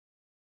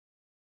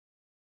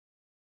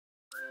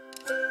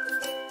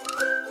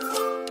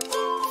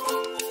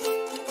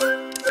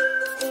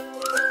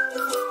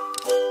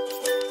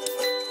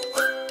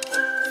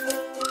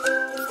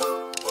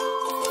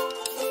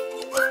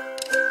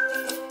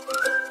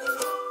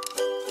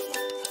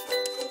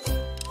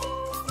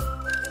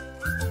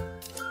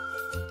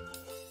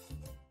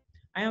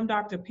I'm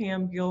Dr.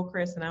 Pam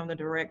Gilchrist, and I'm the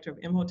director of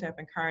Imhotep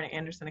and Karen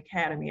Anderson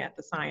Academy at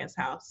the Science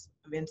House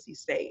of NC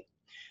State.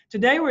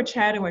 Today, we're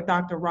chatting with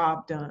Dr.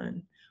 Rob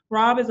Dunn.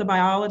 Rob is a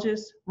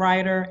biologist,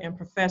 writer, and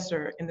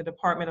professor in the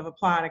Department of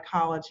Applied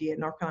Ecology at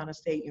North Carolina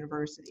State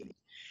University.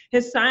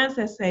 His science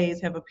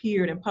essays have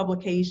appeared in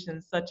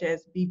publications such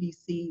as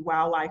BBC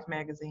Wildlife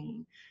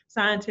Magazine,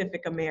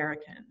 Scientific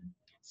American,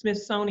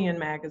 Smithsonian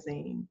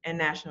Magazine, and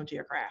National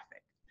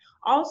Geographic.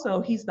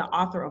 Also, he's the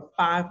author of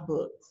 5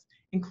 books,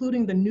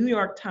 including the New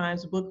York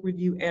Times Book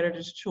Review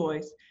Editor's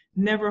Choice,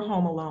 Never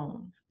Home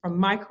Alone, From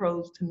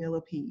Microbes to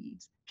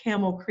Millipedes,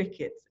 Camel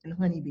Crickets and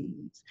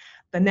Honeybees,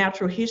 The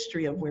Natural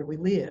History of Where We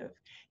Live.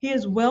 He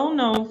is well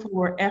known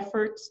for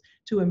efforts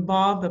to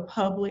involve the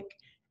public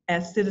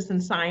as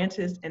citizen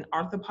scientists in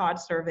arthropod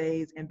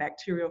surveys and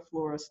bacterial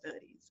flora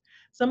studies.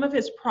 Some of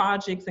his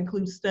projects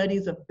include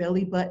studies of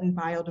belly button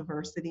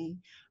biodiversity,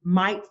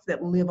 mites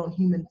that live on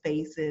human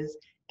faces,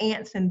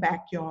 ants in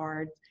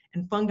backyards,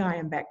 and fungi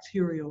and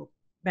bacteria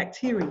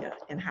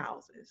in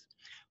houses.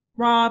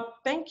 Rob,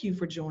 thank you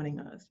for joining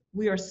us.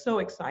 We are so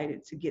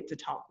excited to get to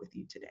talk with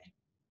you today.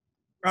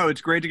 Oh,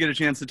 it's great to get a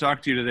chance to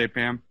talk to you today,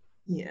 Pam.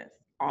 Yes,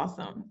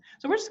 awesome.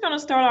 So we're just going to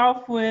start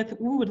off with,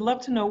 we would love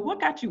to know what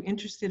got you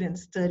interested in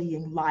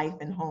studying life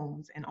in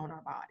homes and on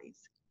our bodies?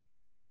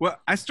 Well,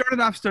 I started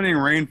off studying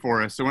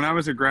rainforests. So when I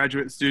was a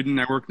graduate student,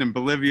 I worked in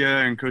Bolivia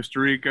and Costa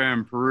Rica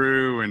and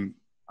Peru and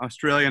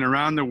Australia and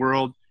around the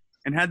world,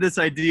 and had this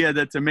idea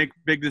that to make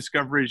big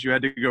discoveries, you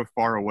had to go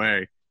far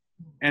away.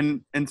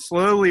 And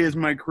slowly as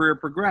my career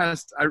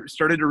progressed, I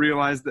started to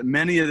realize that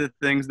many of the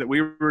things that we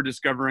were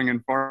discovering in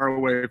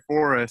faraway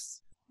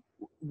forests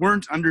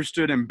weren't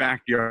understood in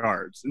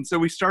backyards. And so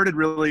we started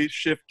really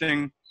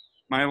shifting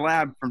my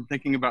lab from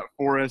thinking about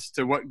forests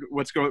to what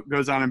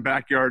goes on in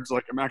backyards,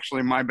 like I'm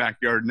actually in my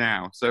backyard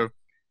now. So,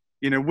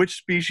 which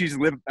species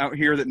live out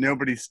here that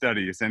nobody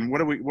studies, and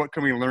what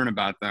can we learn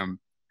about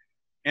them?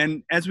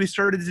 And as we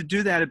started to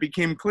do that, it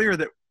became clear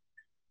that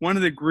one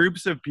of the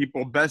groups of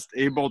people best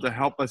able to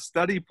help us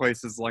study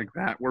places like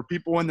that were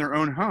people in their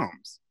own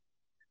homes.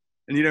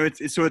 And,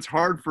 it's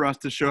hard for us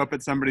to show up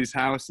at somebody's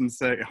house and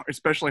say,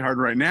 especially hard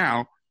right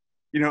now,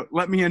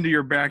 let me into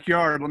your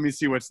backyard, let me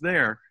see what's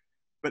there.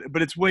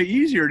 But it's way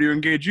easier to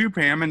engage you,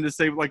 Pam, and to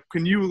say, like,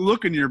 can you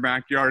look in your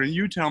backyard and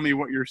you tell me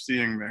what you're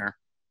seeing there?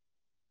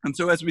 And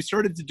so as we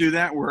started to do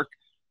that work,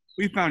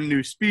 we found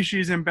new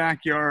species in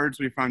backyards.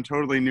 We found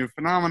totally new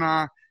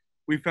phenomena.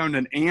 We found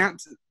an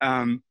ant,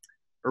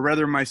 or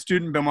rather my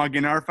student, Benoit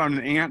Guinard, found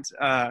an ant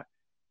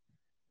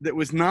that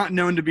was not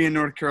known to be in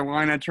North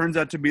Carolina. It turns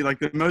out to be like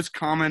the most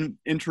common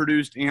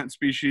introduced ant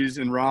species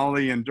in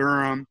Raleigh and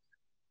Durham.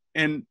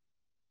 And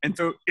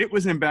so it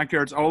was in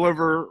backyards all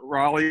over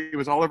Raleigh. It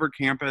was all over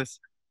campus.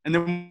 And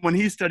then when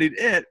he studied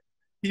it,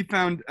 he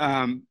found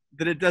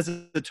that it does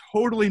a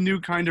totally new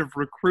kind of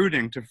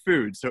recruiting to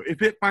food. So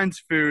if it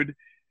finds food,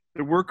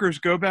 the workers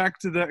go back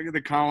to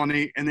the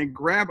colony and they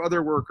grab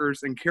other workers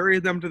and carry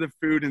them to the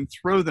food and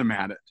throw them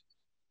at it.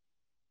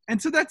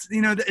 And so that's,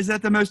 is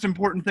that the most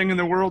important thing in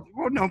the world?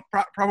 Well, no,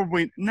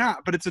 probably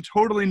not, but it's a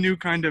totally new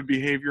kind of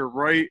behavior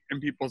right in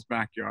people's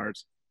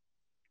backyards.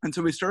 And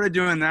so we started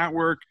doing that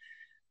work.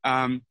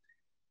 And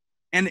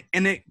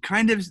it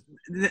kind of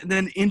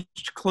then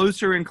inched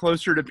closer and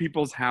closer to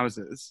people's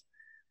houses.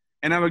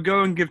 And I would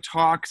go and give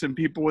talks and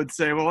people would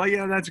say, well,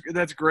 yeah,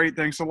 that's great.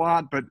 Thanks a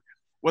lot. But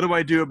what do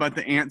I do about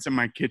the ants in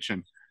my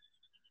kitchen?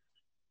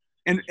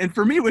 And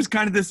for me, it was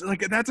kind of this,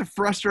 like, that's a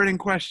frustrating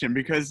question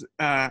because,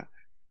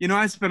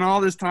 I spent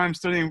all this time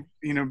studying,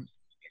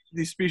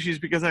 these species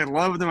because I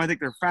love them. I think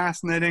they're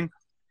fascinating.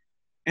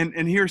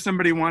 And here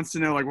somebody wants to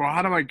know, like, well,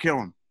 how do I kill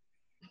them?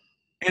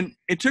 And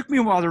it took me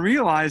a while to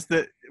realize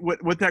that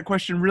what that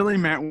question really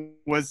meant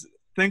was,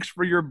 thanks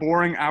for your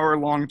boring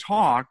hour-long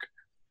talk.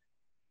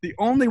 The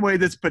only way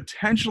this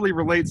potentially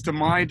relates to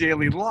my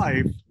daily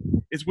life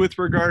is with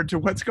regard to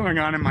what's going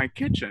on in my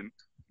kitchen.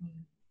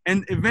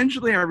 And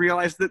eventually I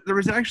realized that there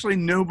was actually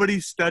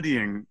nobody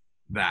studying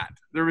that.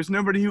 There was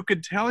nobody who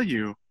could tell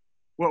you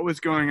what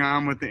was going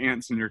on with the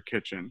ants in your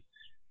kitchen.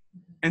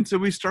 And so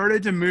we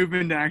started to move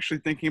into actually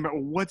thinking about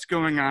what's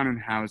going on in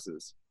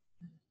houses.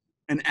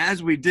 And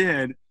as we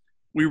did,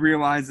 we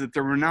realized that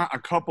there were not a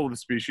couple of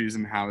species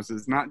in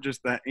houses, not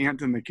just that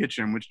ant in the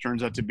kitchen, which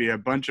turns out to be a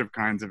bunch of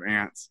kinds of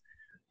ants.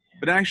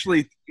 But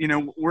actually,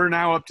 we're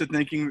now up to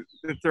thinking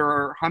that there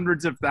are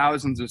hundreds of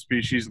thousands of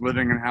species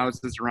living in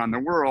houses around the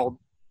world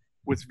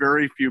with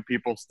very few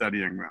people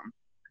studying them.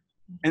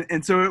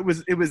 And so it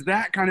was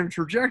that kind of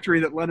trajectory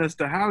that led us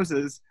to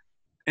houses.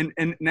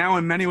 And now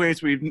in many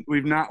ways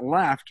we've not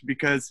left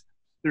because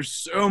there's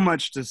so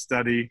much to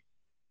study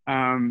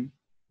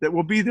that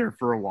will be there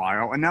for a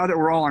while. And now that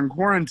we're all on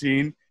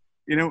quarantine,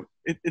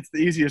 it's the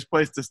easiest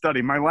place to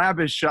study. My lab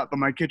is shut, but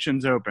my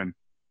kitchen's open.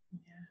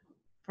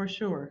 For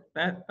sure.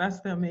 That's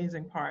the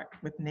amazing part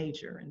with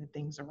nature and the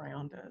things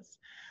around us.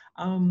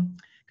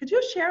 Could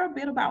you share a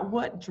bit about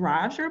what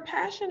drives your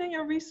passion in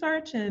your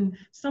research and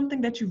something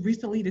that you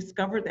recently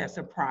discovered that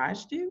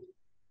surprised you?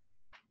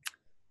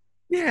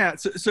 Yeah.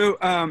 So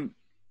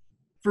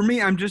for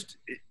me,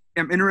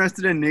 am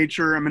interested in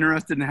nature. I'm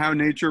interested in how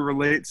nature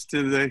relates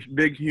to the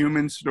big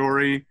human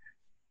story.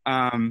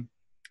 Um,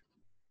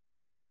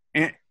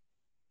 and,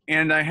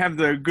 and I have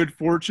the good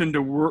fortune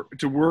to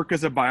work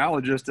as a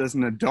biologist as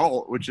an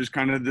adult, which is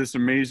kind of this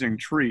amazing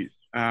treat.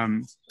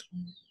 And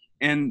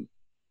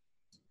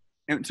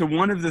so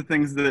one of the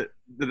things that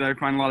I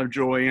find a lot of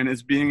joy in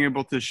is being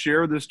able to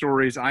share the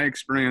stories I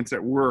experience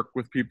at work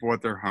with people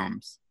at their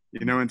homes.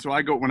 You know, and so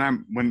I go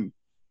when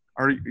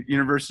our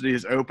university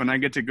is open, I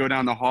get to go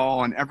down the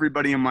hall, and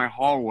everybody in my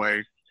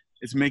hallway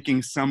is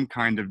making some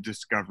kind of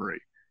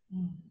discovery.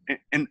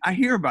 And I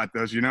hear about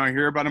those. You know, I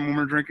hear about them when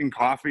we're drinking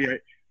coffee.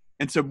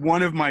 And so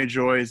one of my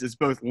joys is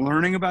both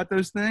learning about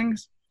those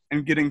things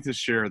and getting to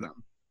share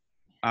them.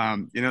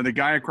 You know, the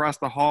guy across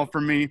the hall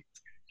from me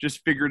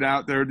just figured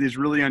out there are these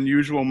really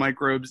unusual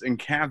microbes in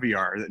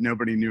caviar that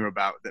nobody knew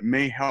about that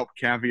may help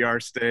caviar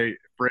stay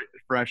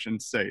fresh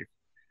and safe.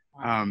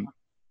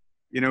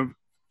 You know,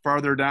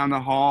 farther down the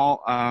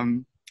hall,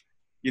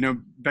 you know,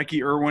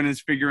 Becky Irwin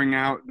is figuring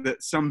out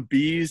that some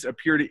bees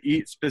appear to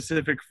eat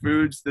specific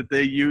foods that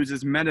they use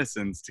as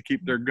medicines to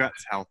keep their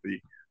guts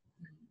healthy.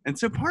 And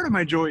so part of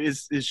my joy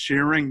is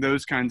sharing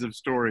those kinds of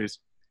stories.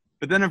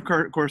 But then, of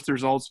course,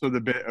 there's also the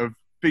bit of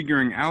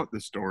figuring out the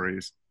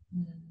stories.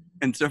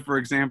 And so, for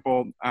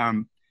example,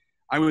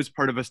 I was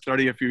part of a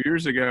study a few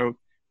years ago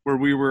where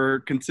we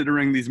were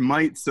considering these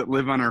mites that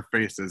live on our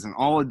faces, and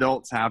all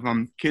adults have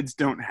them. Kids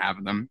don't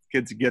have them.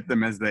 Kids get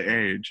them as they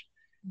age.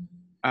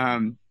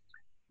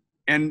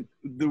 And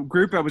the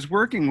group I was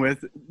working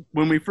with,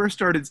 when we first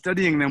started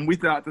studying them, we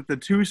thought that the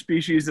two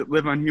species that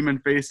live on human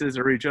faces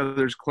are each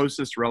other's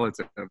closest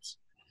relatives.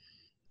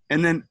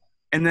 And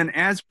then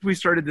as we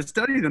started to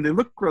study them, they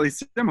look really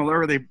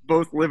similar. They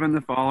both live in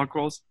the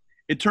follicles.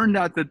 It turned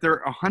out that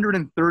they're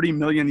 130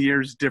 million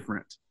years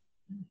different.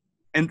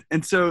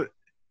 And so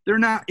they're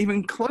not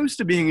even close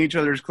to being each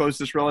other's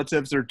closest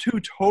relatives. They're two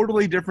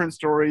totally different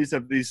stories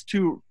of these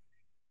two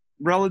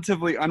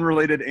relatively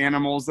unrelated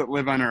animals that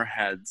live on our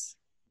heads.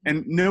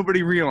 And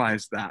nobody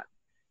realized that.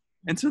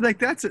 And so like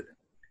that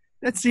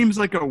seems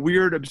like a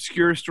weird,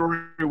 obscure story.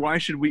 Why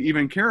should we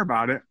even care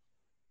about it?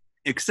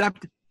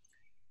 Except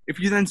if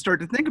you then start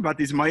to think about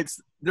these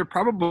mites, they're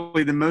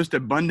probably the most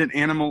abundant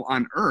animal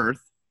on Earth.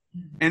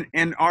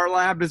 And our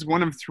lab is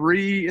one of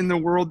 3 in the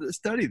world that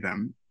study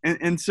them.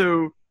 And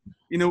so,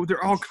 you know, there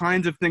are all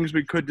kinds of things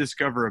we could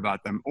discover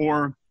about them.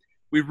 Or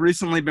we've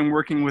recently been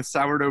working with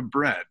sourdough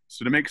bread.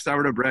 So to make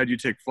sourdough bread, you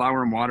take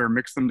flour and water,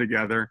 mix them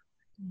together,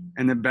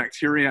 and then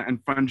bacteria and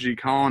fungi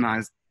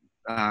colonize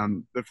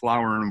the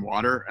flour and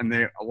water, and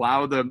they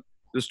allow the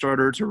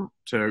starter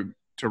to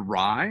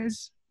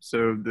rise.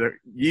 So the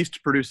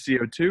yeast produce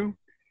CO2,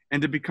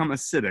 and to become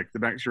acidic, the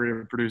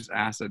bacteria produce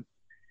acid.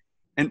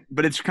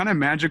 But it's kind of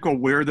magical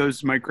where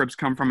those microbes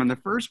come from in the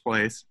first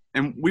place.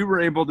 And we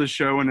were able to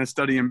show in a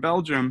study in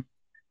Belgium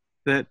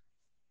that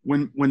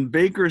when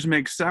bakers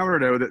make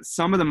sourdough, that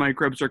some of the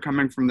microbes are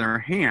coming from their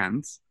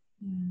hands,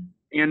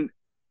 and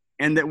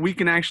that we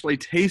can actually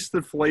taste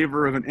the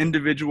flavor of an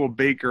individual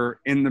baker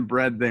in the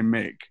bread they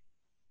make.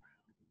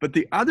 But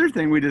the other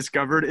thing we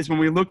discovered is when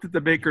we looked at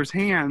the baker's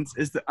hands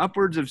is that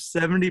upwards of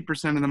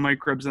 70% of the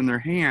microbes in their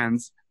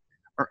hands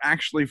are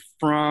actually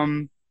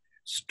from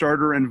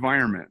starter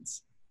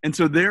environments. And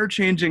so they're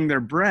changing their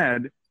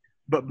bread,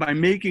 but by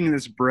making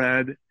this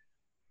bread,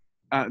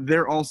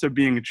 they're also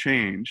being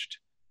changed.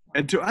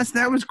 And to us,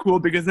 that was cool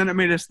because then it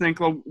made us think,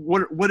 well,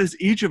 what is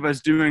each of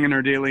us doing in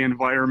our daily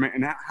environment,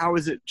 and how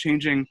is it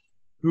changing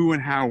who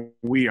and how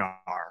we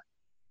are?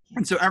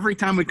 And so every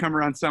time we come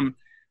around some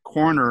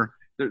corner,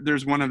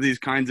 there's one of these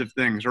kinds of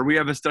things. Or we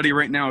have a study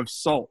right now of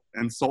salt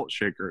and salt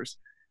shakers,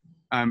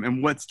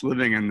 and what's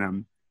living in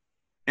them.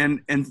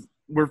 And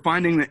we're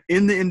finding that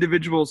in the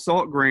individual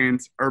salt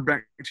grains are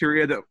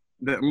bacteria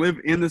that live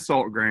in the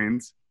salt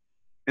grains.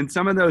 And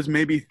some of those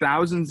may be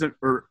thousands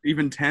or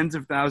even tens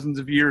of thousands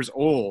of years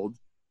old.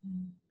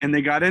 And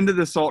they got into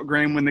the salt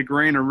grain when the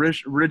grain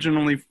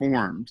originally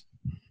formed.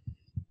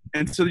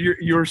 And so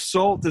your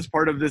salt is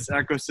part of this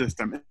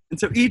ecosystem. And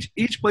so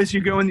each place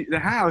you go in the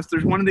house,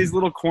 there's one of these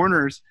little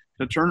corners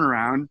to turn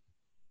around.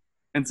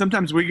 And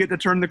sometimes we get to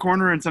turn the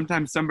corner and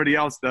sometimes somebody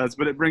else does,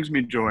 but it brings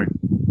me joy.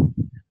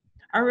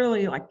 I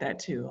really like that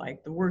too.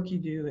 Like the work you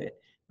do, it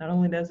not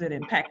only does it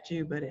impact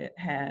you, but it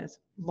has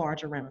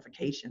larger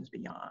ramifications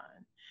beyond.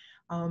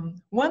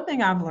 One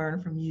thing I've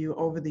learned from you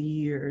over the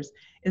years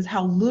is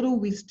how little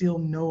we still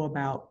know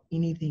about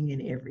anything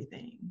and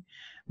everything.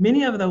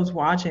 Many of those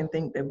watching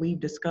think that we've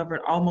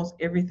discovered almost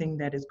everything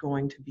that is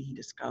going to be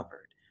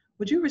discovered.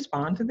 Would you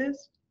respond to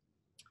this?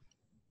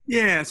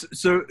 Yes.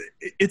 So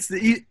it's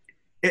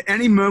at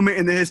any moment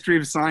in the history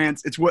of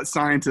science, it's what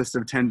scientists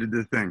have tended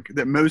to think,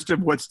 that most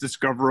of what's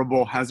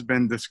discoverable has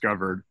been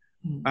discovered.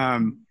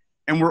 And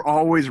we're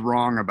always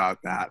wrong about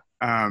that.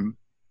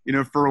 You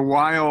know, for a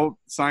while,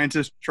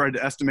 scientists tried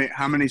to estimate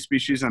how many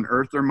species on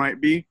Earth there might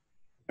be.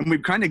 And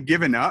we've kind of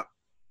given up,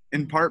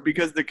 in part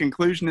because the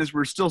conclusion is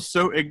we're still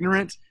so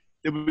ignorant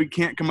that we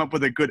can't come up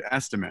with a good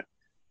estimate.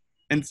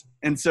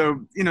 And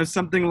so,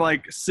 something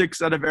like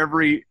 6 out of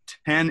every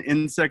 10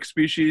 insect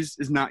species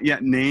is not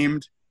yet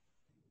named.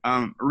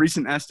 A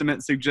recent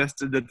estimate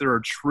suggested that there are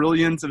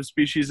trillions of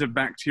species of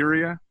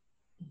bacteria,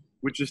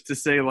 which is to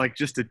say, like,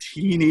 just a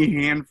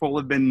teeny handful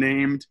have been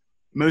named.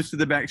 Most of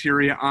the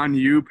bacteria on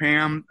you,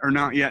 Pam, are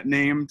not yet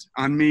named.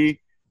 On me,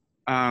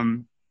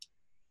 and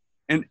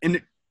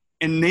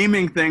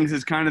naming things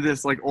is kind of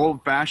this like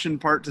old-fashioned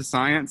part to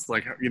science.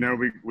 Like,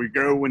 we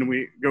go when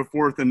we go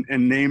forth and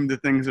name the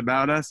things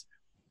about us.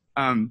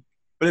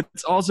 But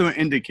it's also an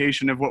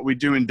indication of what we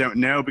do and don't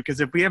know, because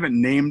if we haven't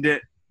named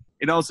it,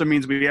 it also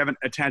means we haven't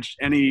attached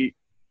any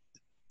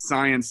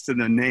science to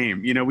the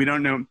name. We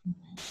don't know.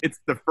 It's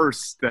the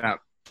first step.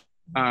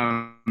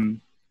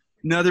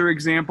 Another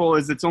example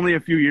is it's only a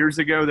few years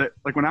ago that,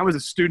 like, when I was a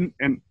student,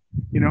 and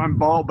I'm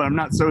bald, but I'm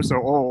not so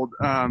old,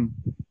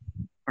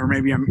 or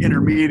maybe I'm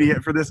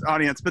intermediate for this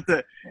audience. But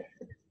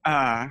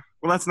well,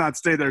 let's not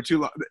stay there too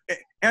long.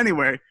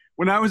 Anyway,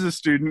 when I was a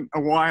student a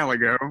while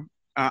ago,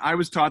 I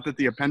was taught that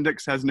the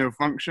appendix has no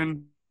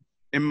function.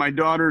 In my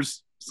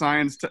daughter's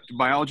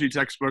biology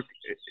textbook,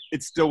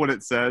 it's still what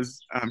it says.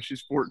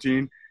 She's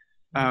 14.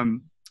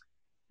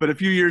 But a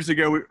few years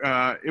ago,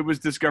 it was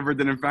discovered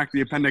that, in fact,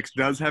 the appendix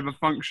does have a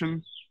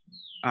function.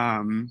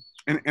 And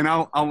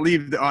I'll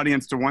leave the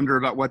audience to wonder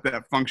about what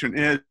that function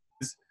is.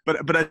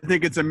 But I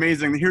think it's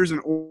amazing. Here's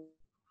an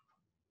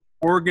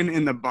organ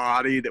in the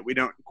body that we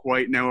don't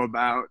quite know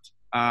about.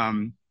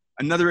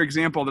 Another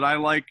example that I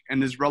like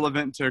and is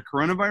relevant to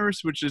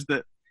coronavirus, which is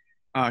that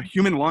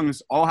human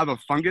lungs all have a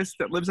fungus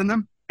that lives in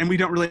them, and we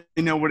don't really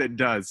know what it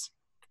does.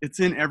 It's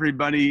in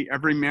everybody.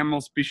 Every mammal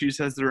species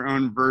has their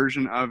own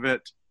version of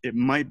it. It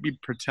might be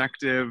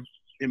protective.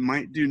 It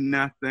might do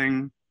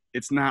nothing.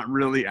 It's not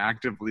really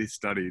actively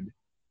studied.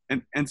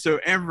 And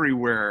so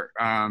everywhere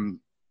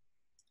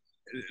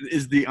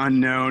is the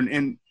unknown.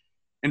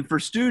 And for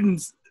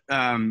students,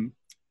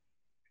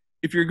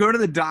 if you go to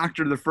the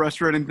doctor, the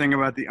frustrating thing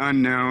about the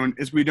unknown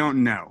is we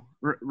don't know,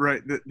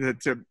 right?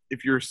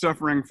 If you're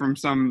suffering from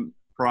some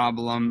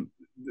problem,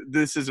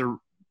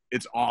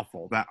 it's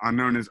awful. That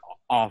unknown is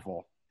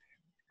awful.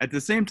 At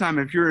the same time,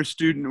 if you're a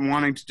student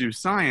wanting to do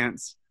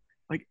science,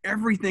 like,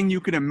 everything you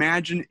could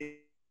imagine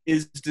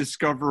is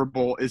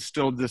discoverable is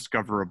still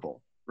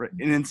discoverable, right?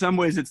 And in some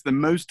ways, it's the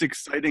most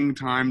exciting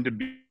time to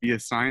be a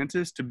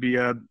scientist, to be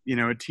a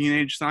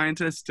teenage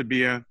scientist, to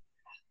be a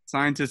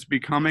scientist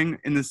becoming,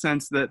 in the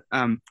sense that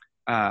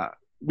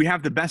we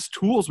have the best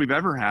tools we've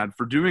ever had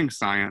for doing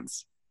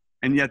science,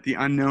 and yet the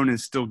unknown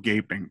is still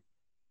gaping.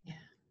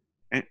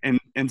 Yeah.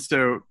 And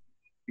so,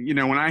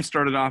 when I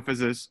started off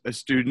as a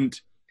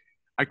student,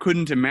 I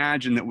couldn't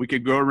imagine that we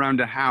could go around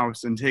a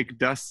house and take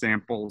dust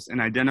samples and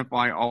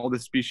identify all the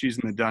species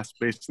in the dust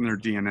based on their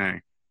DNA.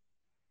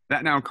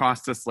 That now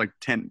costs us like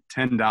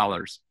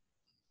 $10,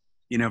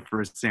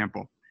 for a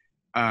sample.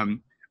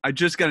 I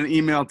just got an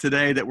email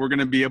today that we're going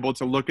to be able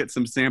to look at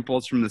some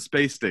samples from the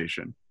space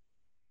station,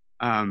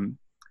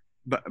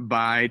 but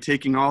by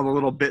taking all the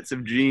little bits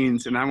of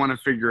genes, and I want to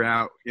figure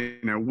out,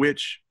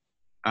 which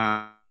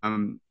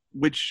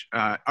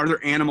are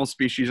there animal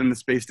species in the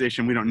space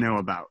station we don't know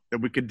about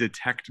that we could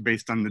detect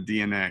based on the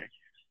DNA.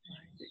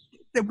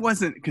 It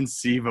wasn't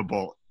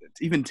conceivable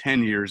even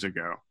 10 years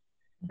ago.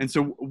 And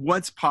so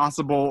what's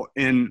possible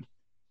in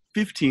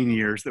 15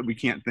 years that we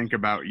can't think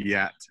about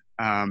yet?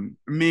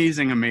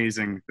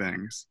 Amazing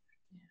things.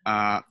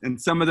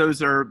 And some of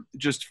those are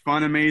just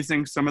fun,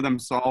 amazing. Some of them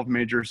solve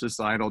major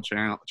societal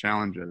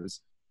challenges.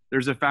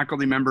 There's a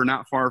faculty member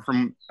not far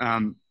from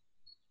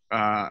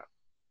the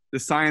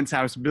Science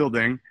House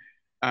building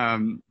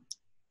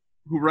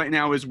who right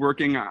now is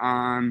working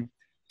on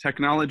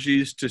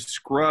technologies to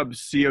scrub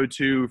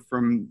CO2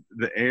 from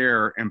the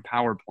air in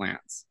power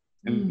plants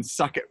and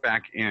suck it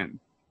back in.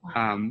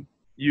 Wow.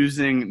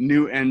 Using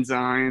new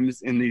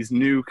enzymes in these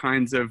new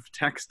kinds of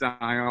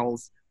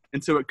textiles.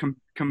 And so it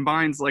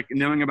combines, like,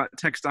 knowing about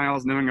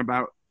textiles, knowing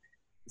about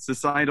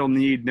societal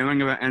need,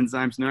 knowing about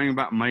enzymes, knowing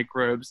about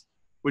microbes,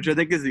 which I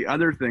think is the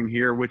other thing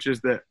here, which is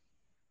that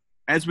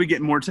as we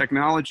get more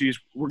technologies,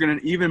 we're going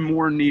to even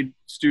more need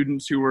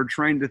students who are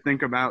trained to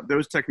think about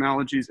those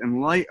technologies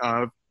in light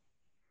of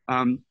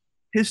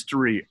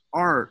history,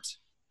 art,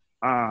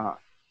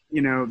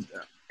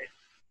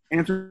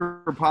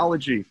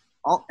 anthropology,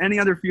 any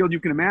other field you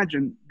can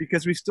imagine,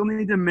 because we still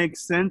need to make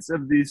sense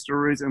of these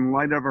stories in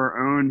light of our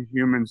own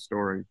human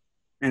story.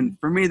 And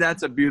for me,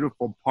 that's a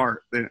beautiful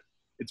part. That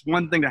it's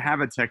one thing to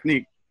have a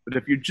technique, but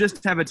if you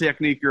just have a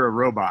technique, you're a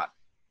robot.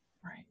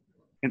 Right.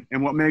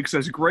 And what makes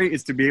us great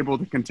is to be able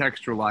to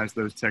contextualize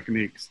those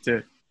techniques,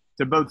 to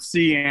both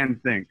see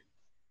and think.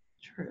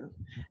 True.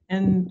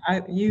 And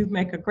you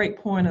make a great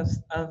point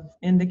of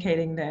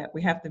indicating that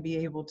we have to be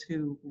able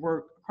to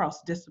work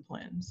across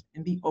disciplines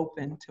and be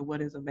open to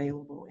what is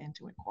available and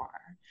to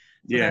inquire.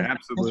 So yeah,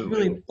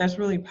 absolutely. That's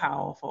really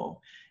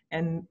powerful.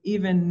 And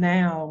even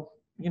now,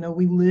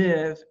 we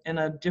live in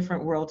a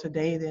different world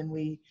today than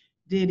we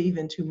did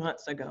even 2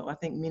 months ago. I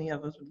think many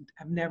of us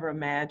have never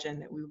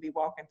imagined that we would be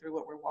walking through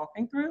what we're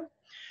walking through.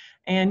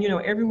 And,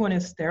 everyone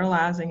is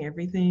sterilizing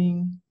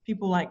everything.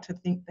 people like to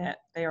think that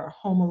they are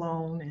home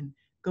alone and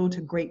go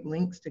to great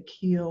lengths to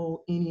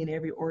kill any and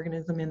every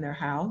organism in their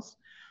house.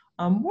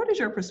 What is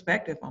your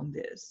perspective on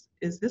this?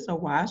 Is this a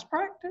wise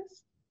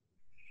practice?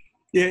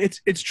 Yeah,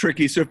 it's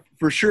tricky. So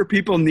for sure,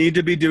 people need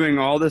to be doing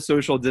all the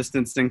social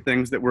distancing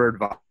things that we're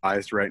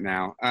advised right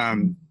now.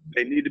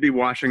 They need to be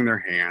washing their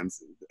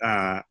hands.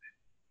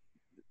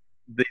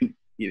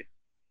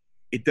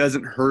 It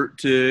doesn't hurt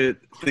to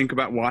think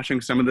about washing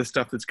some of the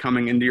stuff that's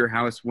coming into your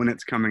house when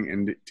it's coming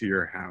into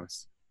your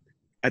house.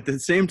 At the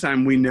same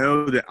time, we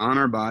know that on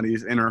our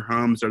bodies, in our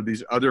homes, are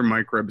these other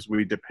microbes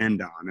we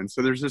depend on. And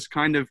so there's this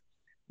kind of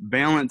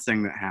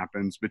balancing that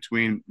happens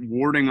between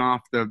warding off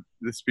the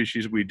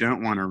species we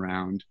don't want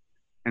around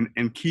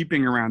and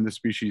keeping around the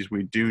species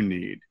we do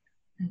need.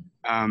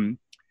 And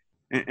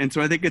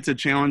so I think it's a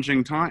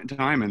challenging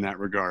time in that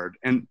regard.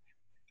 And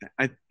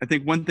I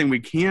think one thing we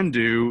can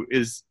do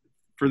is,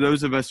 for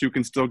those of us who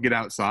can still get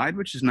outside,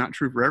 which is not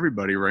true for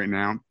everybody right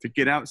now, to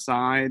get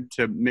outside,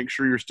 to make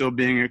sure you're still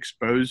being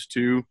exposed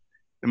to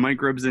the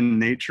microbes in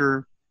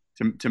nature,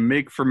 to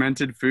make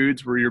fermented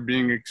foods where you're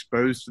being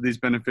exposed to these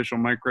beneficial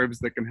microbes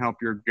that can help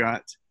your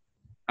gut,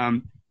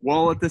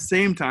 while at the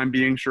same time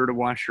being sure to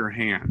wash your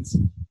hands.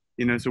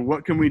 So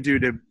what can we do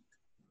to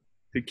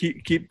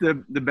keep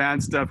the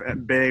bad stuff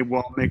at bay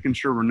while making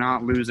sure we're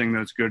not losing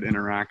those good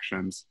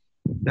interactions?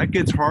 That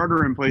gets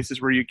harder in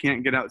places where you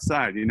can't get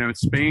outside.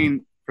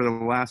 Spain, for the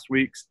last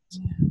weeks,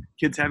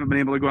 kids haven't been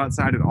able to go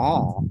outside at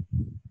all.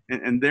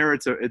 And there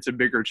it's a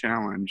bigger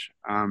challenge.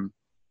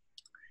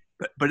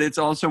 But it's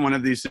also one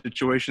of these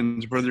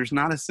situations where there's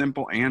not a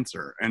simple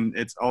answer. And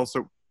it's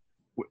also,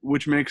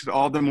 which makes it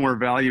all the more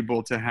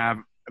valuable to have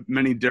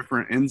many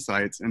different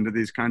insights into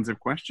these kinds of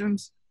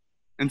questions.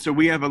 And so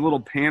we have a little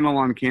panel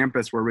on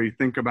campus where we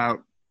think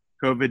about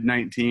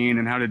COVID-19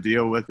 and how to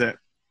deal with it.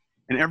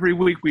 And every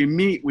week we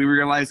meet, we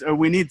realize,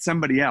 we need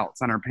somebody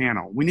else on our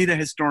panel. We need a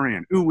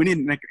historian. We need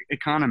an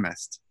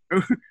economist.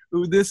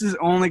 This is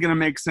only going to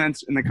make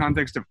sense in the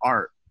context of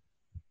art.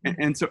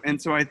 And so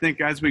I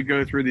think as we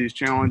go through these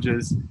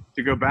challenges,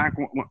 to go back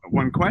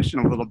one question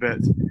a little bit,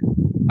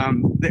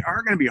 they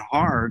are going to be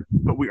hard,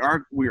 but we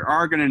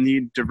are going to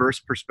need diverse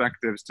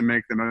perspectives to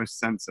make the most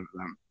sense of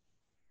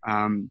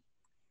them.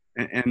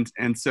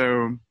 And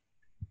so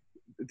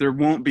there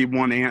won't be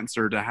one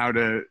answer to how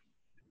to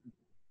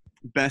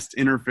best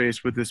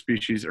interface with the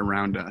species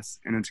around us.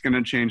 And it's going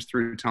to change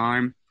through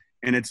time.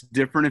 And it's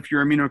different if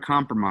you're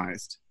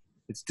immunocompromised.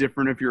 It's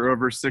different if you're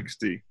over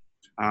 60.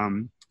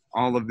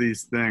 All of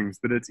these things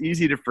that it's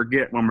easy to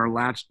forget when we're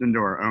latched into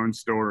our own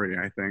story,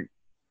 I think.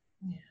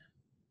 Yeah,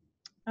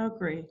 I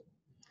agree.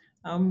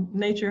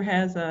 Nature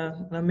has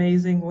an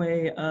amazing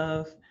way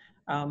of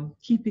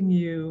keeping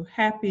you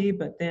happy,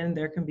 but then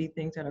there can be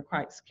things that are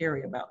quite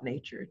scary about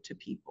nature to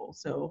people.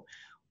 So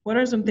what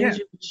are some things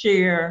you could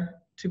share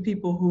to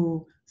people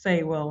who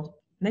say, well,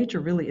 nature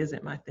really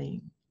isn't my thing?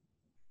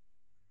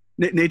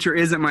 Nature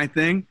isn't my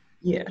thing?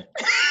 Yeah.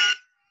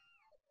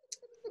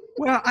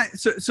 Well,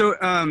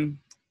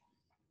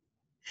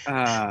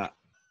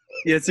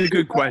 it's a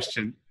good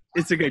question.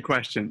 It's a good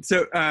question.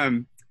 So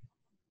I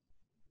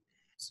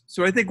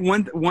think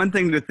one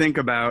thing to think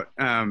about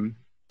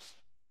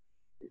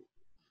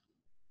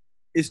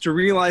is to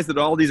realize that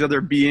all these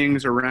other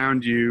beings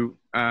around you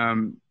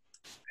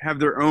have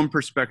their own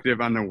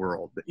perspective on the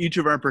world. That each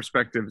of our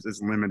perspectives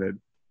is limited.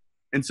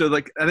 And so,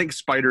 I think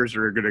spiders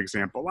are a good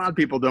example. A lot of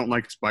people don't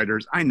like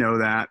spiders. I know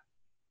that.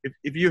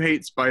 If you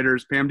hate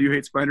spiders, Pam, do you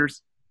hate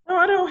spiders? No,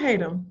 I don't hate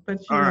them, but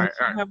you right.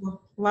 have a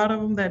lot of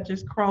them that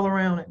just crawl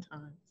around at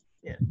times.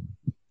 Yeah.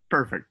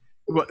 Perfect.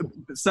 Well,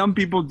 some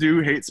people do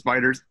hate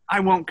spiders.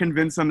 I won't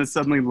convince them to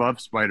suddenly love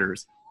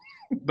spiders,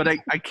 but I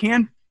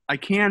think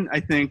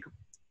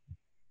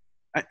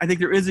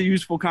there is a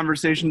useful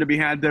conversation to be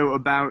had, though,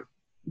 about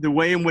the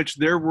way in which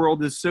their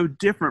world is so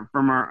different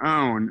from our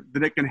own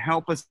that it can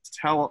help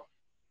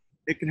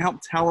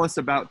tell us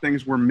about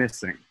things we're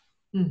missing.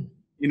 Mm.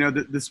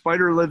 The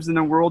spider lives in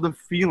a world of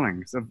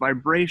feelings, of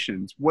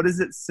vibrations. What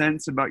does it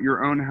sense about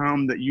your own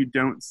home that you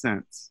don't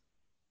sense?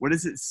 What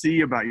does it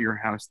see about your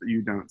house that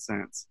you don't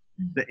sense?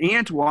 Mm. The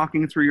ant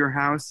walking through your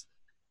house,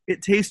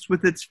 it tastes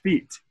with its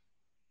feet.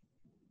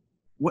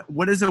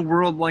 What does a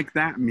world like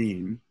that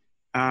mean?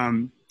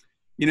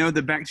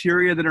 The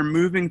bacteria that are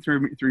moving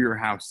through your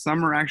house,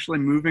 some are actually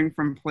moving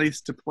from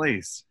place to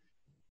place.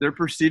 They're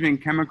perceiving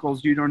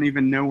chemicals you don't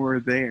even know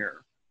are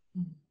there.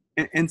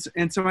 And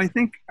so I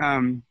think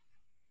on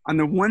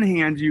the one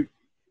hand,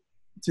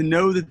 to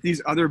know that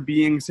these other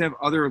beings have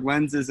other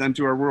lenses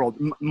into our world.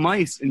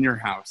 Mice in your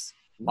house.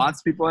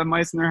 Lots of people have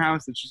mice in their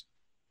house. It's just,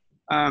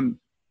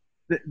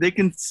 they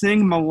can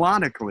sing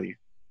melodically,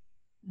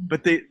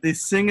 but they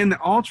sing in the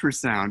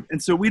ultrasound.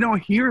 And so we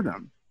don't hear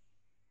them.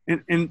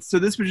 And so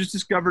this was just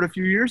discovered a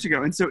few years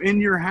ago. And so in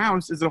your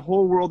house is a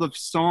whole world of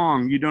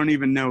song you don't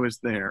even know is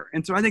there.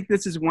 And so I think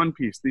this is one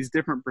piece, these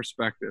different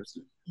perspectives.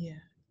 Yeah.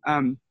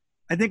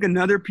 I think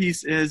another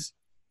piece is,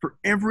 for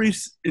every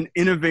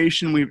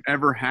innovation we've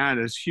ever had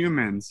as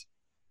humans,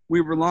 we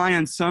rely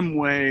in some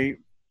way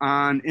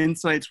on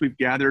insights we've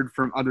gathered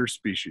from other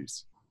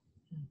species.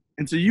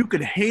 And so you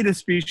could hate a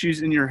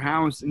species in your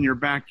house, in your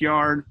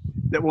backyard,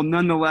 that will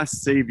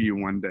nonetheless save you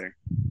one day.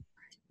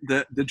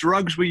 The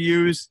drugs we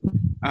use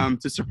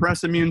to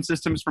suppress immune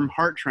systems from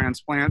heart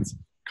transplants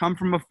come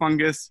from a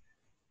fungus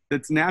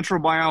that's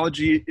natural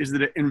biology is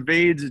that it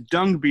invades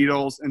dung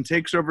beetles and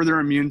takes over their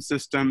immune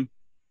system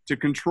to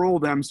control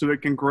them so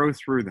it can grow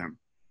through them.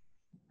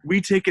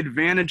 We take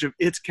advantage of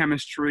its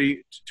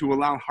chemistry to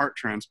allow heart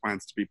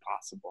transplants to be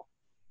possible.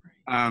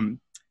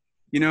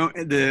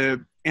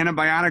 The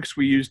antibiotics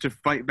we use to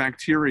fight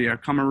bacteria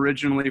come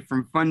originally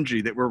from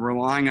fungi that we're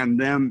relying on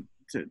them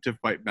to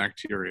fight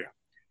bacteria.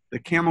 The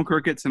camel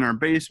crickets in our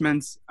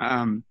basements,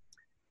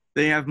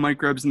 they have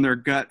microbes in their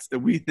guts that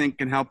we think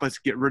can help us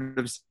get rid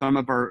of some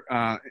of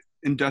our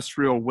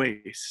industrial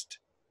waste.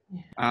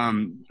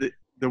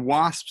 The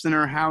wasps in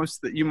our house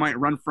that you might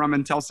run from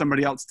and tell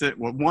somebody else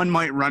one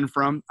might run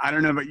from. I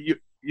don't know, but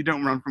you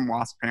don't run from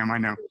wasps, Pam, I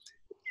know.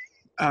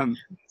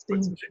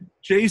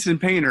 Jason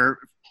Painter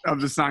of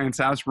the Science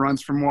House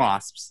runs from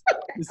wasps.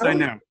 Yes, I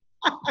know.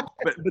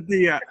 But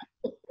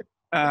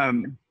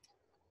and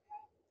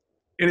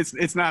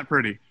it's not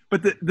pretty.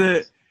 But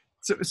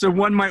so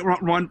one might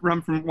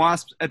run from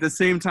wasps. At the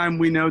same time,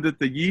 we know that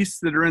the yeasts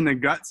that are in the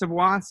guts of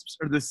wasps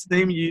are the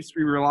same yeast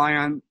we rely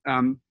on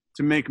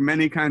to make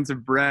many kinds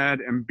of bread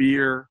and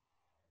beer.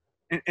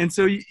 And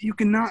so you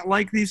cannot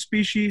like these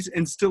species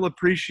and still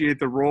appreciate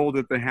the role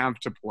that they have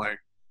to play.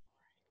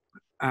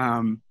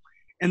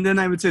 And then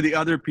I would say the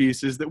other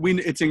piece is that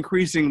it's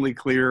increasingly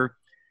clear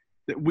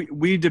that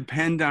we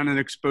depend on an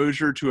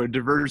exposure to a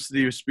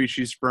diversity of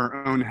species for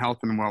our own health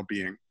and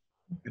well-being.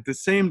 At the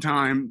same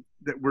time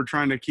that we're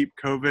trying to keep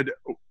COVID,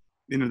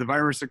 the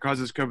virus that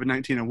causes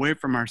COVID-19 away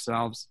from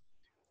ourselves,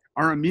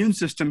 our immune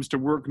systems to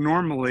work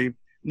normally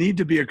need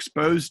to be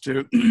exposed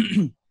to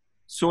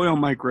soil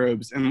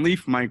microbes and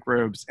leaf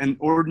microbes and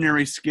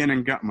ordinary skin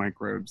and gut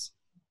microbes.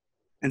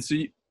 And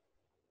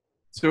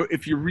so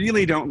if you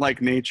really don't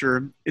like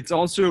nature, it's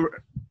also,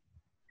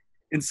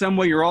 in some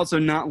way, you're also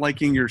not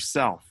liking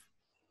yourself,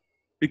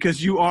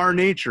 because you are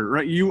nature,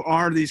 right? You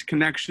are these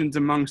connections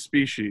among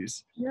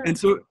species. Yeah.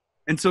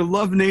 And so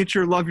love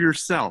nature, love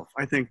yourself.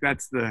 I think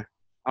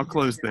I'll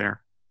close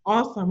there.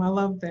 Awesome. I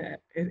love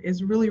that.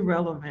 It's really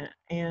relevant.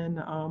 And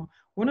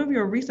one of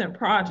your recent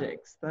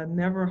projects, the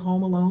Never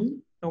Home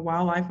Alone, the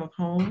Wildlife of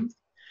Homes,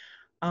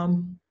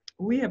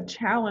 we have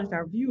challenged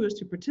our viewers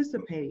to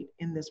participate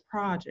in this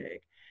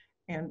project.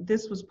 And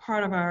this was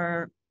part of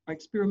our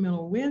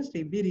Experimental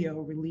Wednesday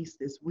video released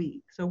this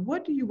week. So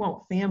what do you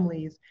want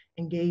families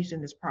engaged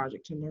in this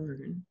project to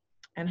learn?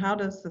 And how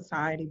does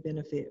society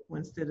benefit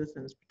when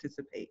citizens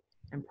participate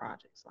in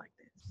projects like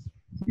this?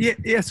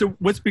 Yeah. So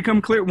what's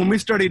become clear when we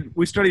studied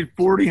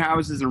 40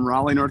 houses in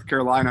Raleigh, North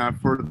Carolina,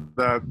 for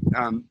to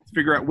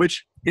figure out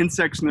which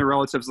insects and their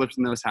relatives lived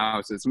in those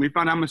houses, and we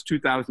found almost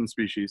 2,000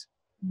 species.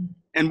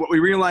 And what we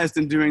realized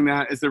in doing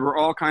that is there were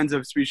all kinds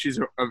of species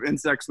of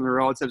insects and their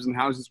relatives in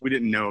houses we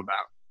didn't know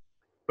about.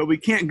 But we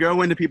can't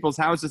go into people's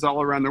houses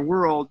all around the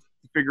world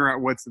to figure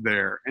out what's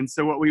there. And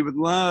so what we would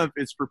love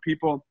is for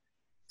people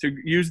to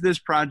use this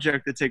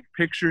project to take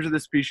pictures of the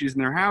species in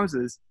their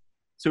houses,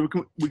 so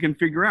we can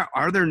figure out,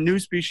 are there new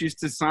species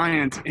to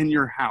science in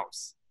your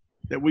house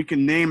that we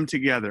can name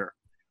together?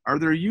 Are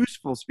there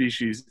useful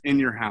species in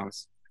your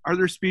house? Are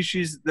there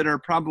species that are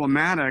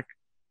problematic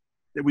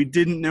that we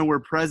didn't know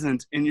were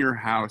present in your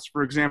house?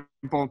 For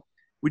example,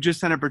 we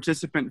just had a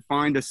participant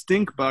find a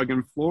stink bug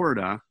in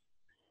Florida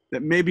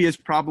that maybe is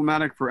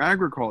problematic for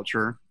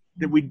agriculture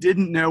that we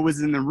didn't know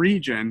was in the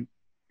region,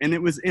 and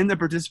it was in the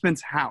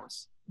participant's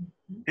house.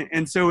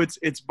 And so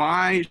it's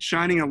by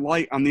shining a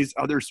light on these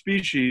other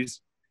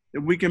species that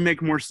we can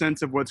make more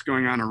sense of what's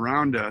going on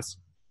around us.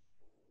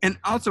 And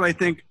also, I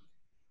think,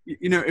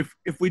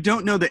 if we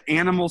don't know the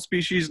animal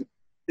species,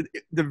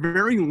 the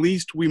very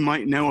least we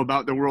might know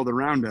about the world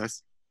around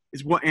us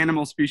is what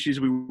animal species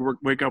we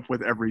wake up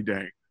with every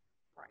day.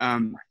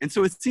 And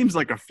so it seems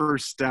like a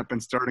first step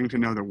in starting to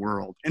know the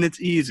world, and it's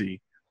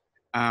easy.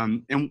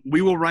 And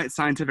we will write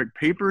scientific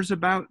papers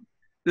about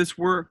this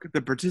work.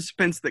 The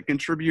participants that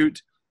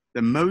contribute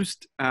the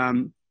most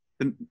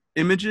the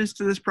images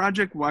to this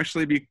project will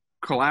actually be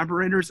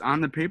collaborators on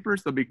the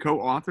papers. They'll be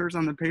co-authors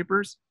on the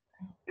papers.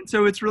 And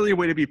so it's really a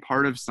way to be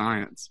part of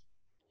science.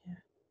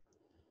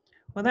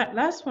 Well,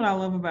 that's what I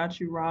love about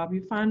you, Rob.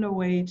 You find a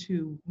way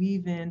to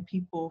weave in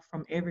people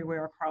from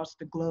everywhere across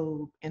the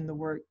globe in the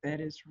work that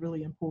is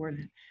really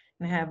important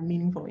and have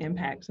meaningful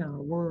impacts on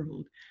our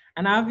world.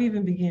 And I've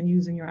even begun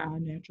using your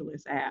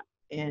iNaturalist app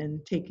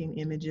and taking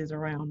images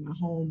around my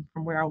home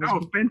from where I was.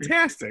 Oh,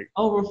 fantastic.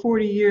 Over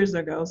 40 years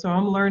ago. So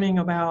I'm learning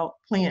about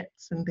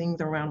plants and things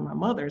around my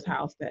mother's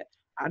house that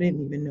I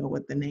didn't even know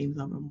what the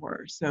names of them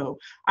were. So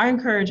I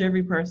encourage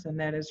every person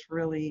that is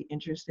really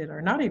interested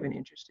or not even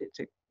interested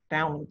to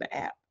download the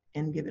app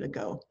and give it a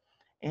go.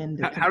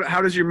 And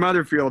how does your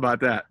mother feel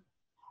about that?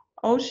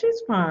 Oh,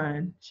 she's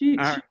fine. She's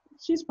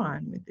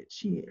fine with it.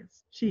 She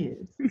is.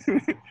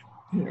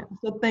 Yeah.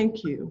 So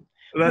thank you.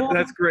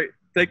 That's great.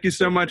 Thank you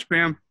so much,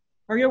 Pam.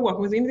 Oh, you're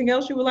welcome. Was there anything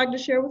else you would like to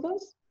share with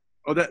us?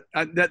 Oh,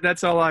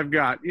 that's all I've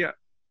got. Yeah.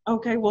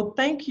 Okay, well,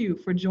 thank you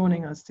for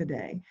joining us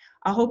today.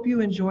 I hope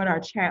you enjoyed our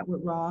chat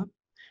with Rob.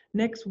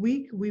 Next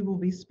week, we will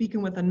be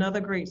speaking with another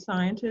great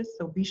scientist,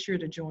 so be sure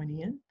to join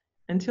in.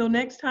 Until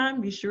next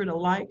time, be sure to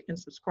like and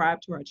subscribe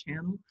to our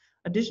channel.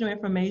 Additional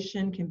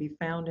information can be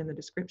found in the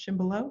description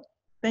below.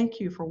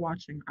 Thank you for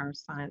watching our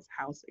Science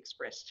House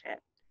Express chat.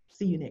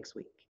 See you next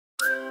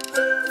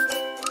week.